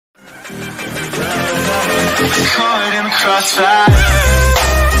Caught in the crossfire.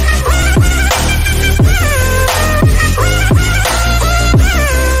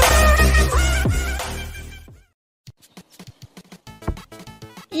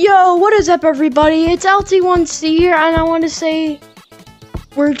 Yo, what is up everybody? It's LT1C here, and I want to say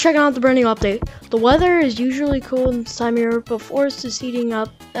we're checking out the brand new update. The weather is usually cool in this time of year, but forest is heating up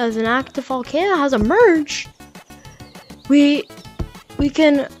as an active volcano has emerged. We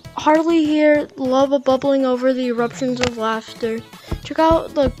can hardly hear lava bubbling over the eruptions of laughter. Check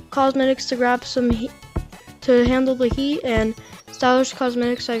out the cosmetics to grab some heat to handle the heat, and stylish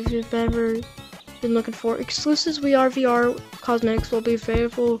cosmetics I've ever been looking for. Exclusives VR cosmetics will be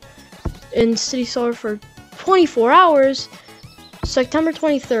available in City Solar for 24 hours, September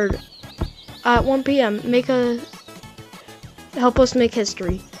 23rd at 1 p.m. Help us make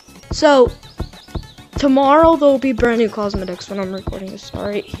history. So tomorrow there will be brand new cosmetics when I'm recording this.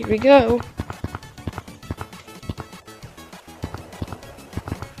 Alright, here we go.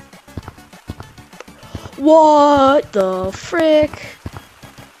 What the frick?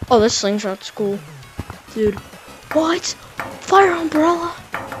 Oh, this slingshot's cool. Dude. What? Fire umbrella?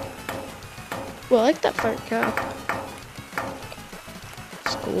 Well, I like that fire cap.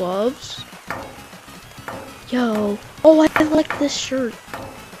 It's gloves. Yo. Oh, I like this shirt.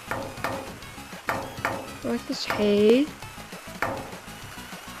 I like this hay.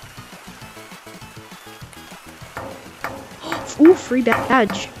 Ooh, free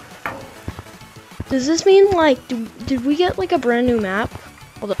badge. Does this mean, like, did we get, like, a brand new map?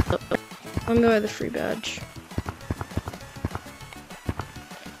 Hold up. I'm going with the free badge.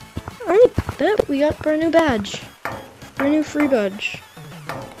 I bet we got brand new badge. Brand new free badge.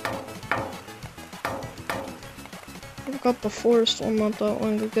 I got the forest one not that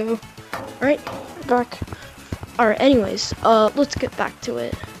long ago. Alright, back. Alright, anyways, let's get back to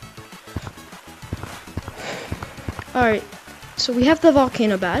it. Alright, so we have the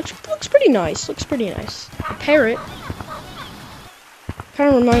volcano badge. It looks pretty nice, The parrot. Kind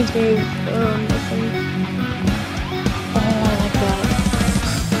of reminds me of, oh, I like that.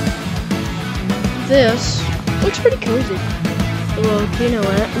 This looks pretty cozy. The volcano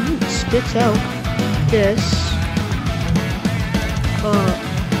spits out this,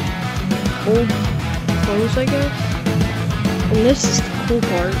 old clothes, I guess. And this is the cool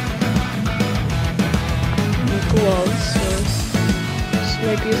part. The gloves, so this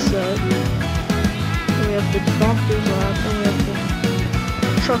might be a set. Then we have the doctor's lab, and we have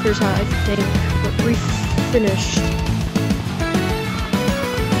the trucker's hat, I think, but refinished.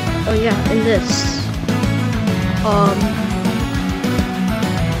 Oh yeah, and this.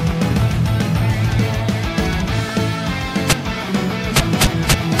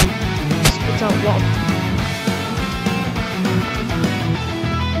 Spits out lava.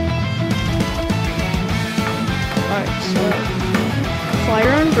 Alright, so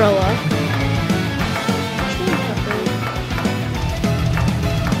fire umbrella.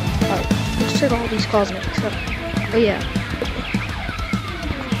 Let's check all these cosmetics. Oh yeah.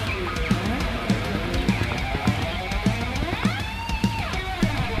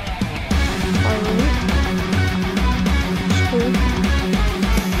 It's cool.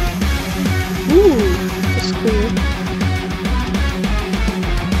 Ooh, it's cool.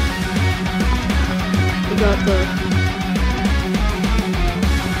 We got the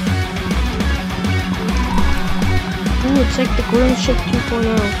it's like the Groom Ship 2.0.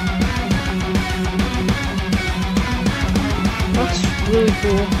 That's really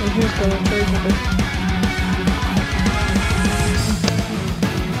cool. And here's the trade number.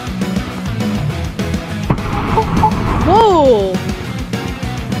 Whoa!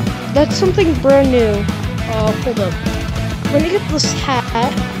 That's something brand new. Hold up. Let me get this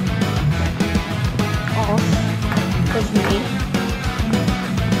hat off of me.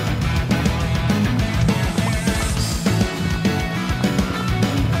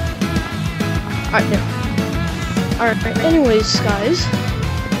 Alright, no. Alright, anyways, guys,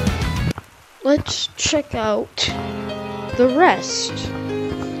 let's check out the rest.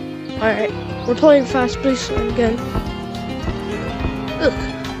 Alright, we're playing Fast Pace again. Ugh.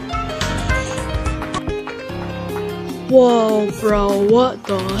 Whoa, bro, what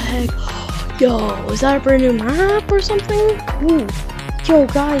the heck? Yo, is that a brand new map or something? Ooh. Yo,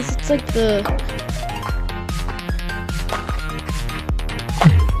 guys, it's like the...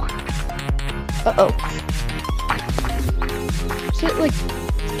 Uh-oh. Does it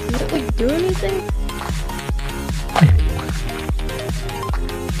like do anything?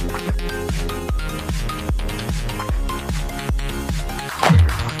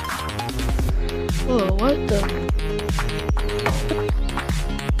 Whoa, what the?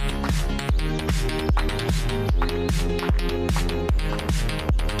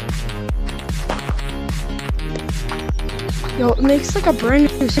 Yo, it makes like a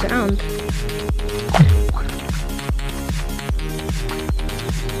brand new sound.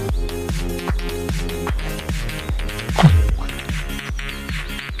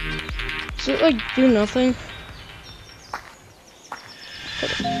 Does it like do nothing?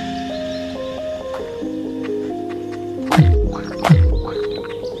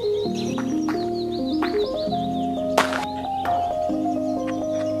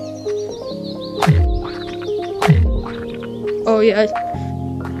 Oh yeah.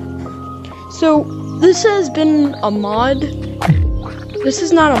 So this has been a mod. This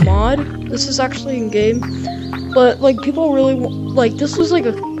is not a mod. This is actually in game. But like people really like this was like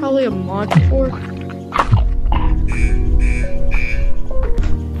probably a mod before.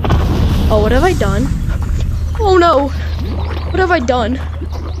 Oh, what have I done? Oh no! What have I done?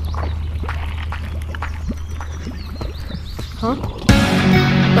 Huh? What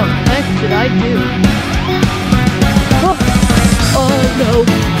the heck did I do? Oh no.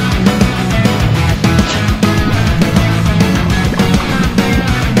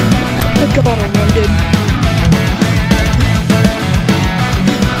 Oh god, I'm wounded.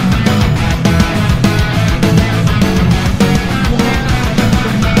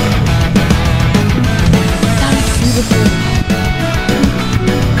 That is beautiful.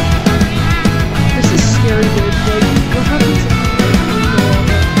 This is scary, dude. Like, what happens if you go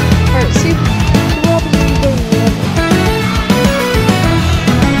lava? Alright, see what happens if you go lava.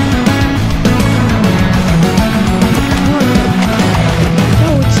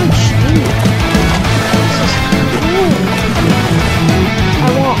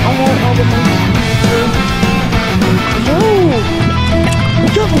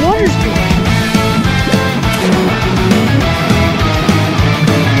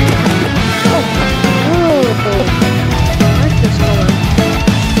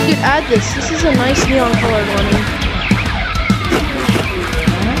 This is a nice neon colored one.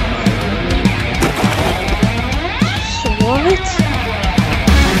 So what?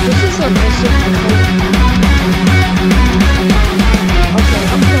 This is a nice looking color. Okay,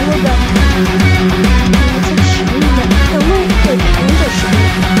 I'm gonna look at it's like shiny. It looks like rainbow shiny.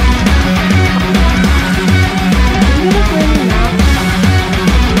 Can you get a brand new map?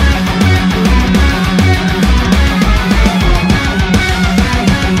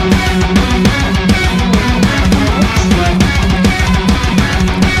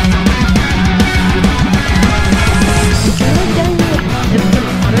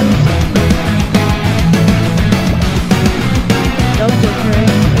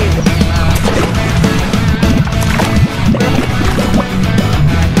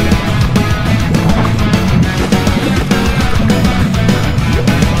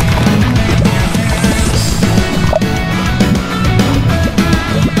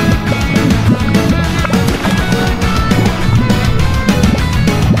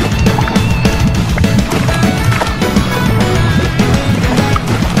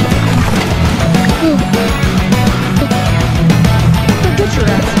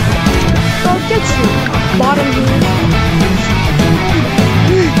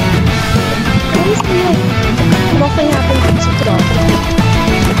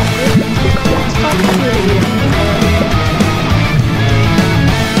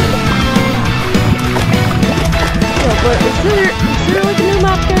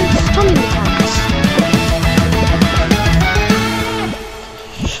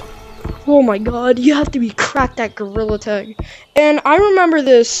 Oh my god, you have to be cracked at Gorilla Tag. And I remember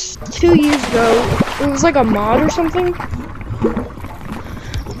this 2 years ago. It was like a mod or something.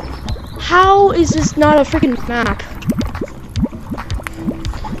 How is this not a freaking map?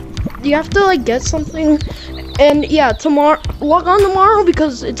 You have to like get something. And yeah, tomorrow, log on tomorrow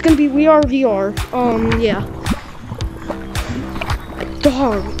because it's gonna be We Are VR. Yeah.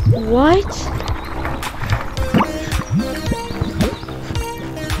 Dog, what?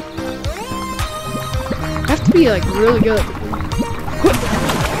 I have to be like really good.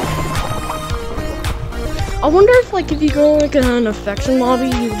 I wonder if like if you go like in an affection lobby,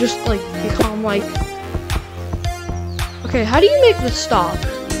 you just like become like. Okay, how do you make this stop?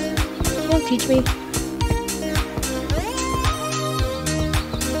 Can you teach me?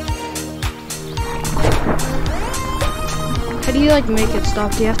 How do you like make it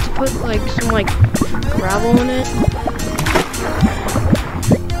stop? Do you have to put like some like gravel in it?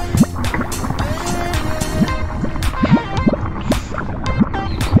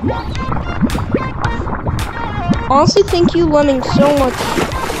 Honestly, thank you, Lemming, so much.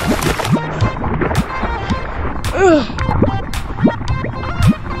 Ugh.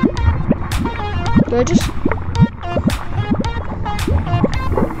 Do I just...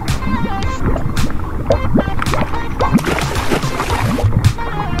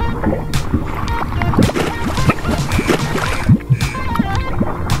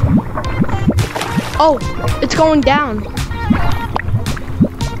 Oh, it's going down.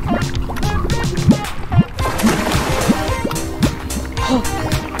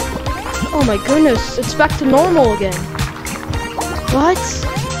 Oh my goodness, it's back to normal again. What?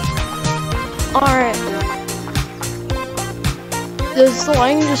 Alright. Does the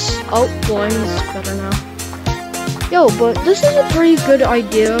lighting just... Oh, the lighting's better now. Yo, but this is a pretty good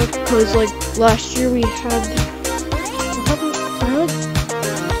idea, because, like, last year we had...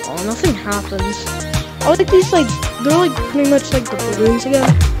 Oh, nothing happens. I like these, like, they're, like, pretty much like the balloons again.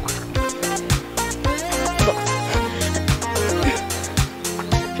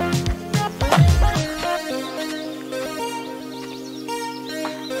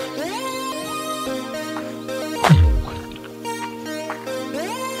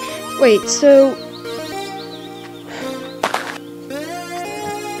 Wait, so...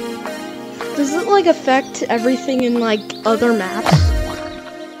 Does it, like, affect everything in, like, other maps?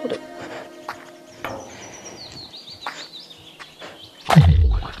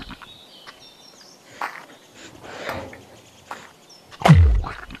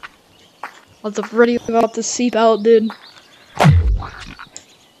 I was already about to seep out, dude. I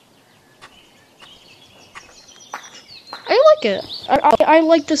like it. I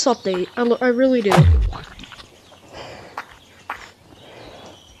like this update. I really do.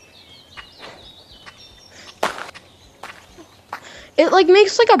 It like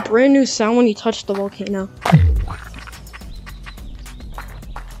makes like a brand new sound when you touch the volcano.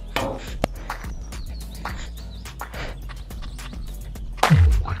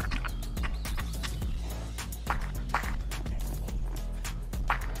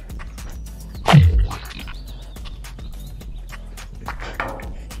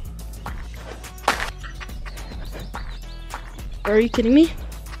 Are you kidding me?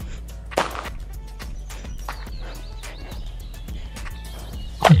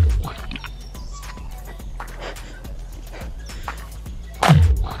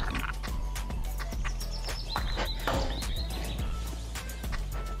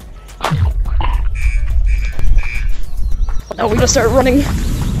 Now we gotta start running.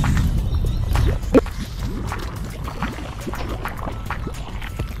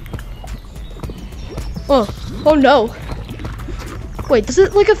 Oh no. Wait, does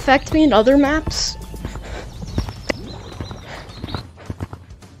it like affect me in other maps?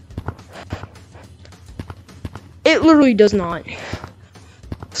 It literally does not.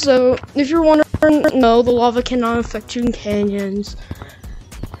 So, if you're wondering, no, the lava cannot affect you in canyons.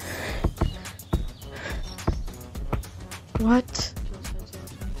 What?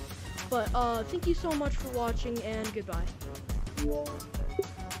 But, thank you so much for watching, and goodbye.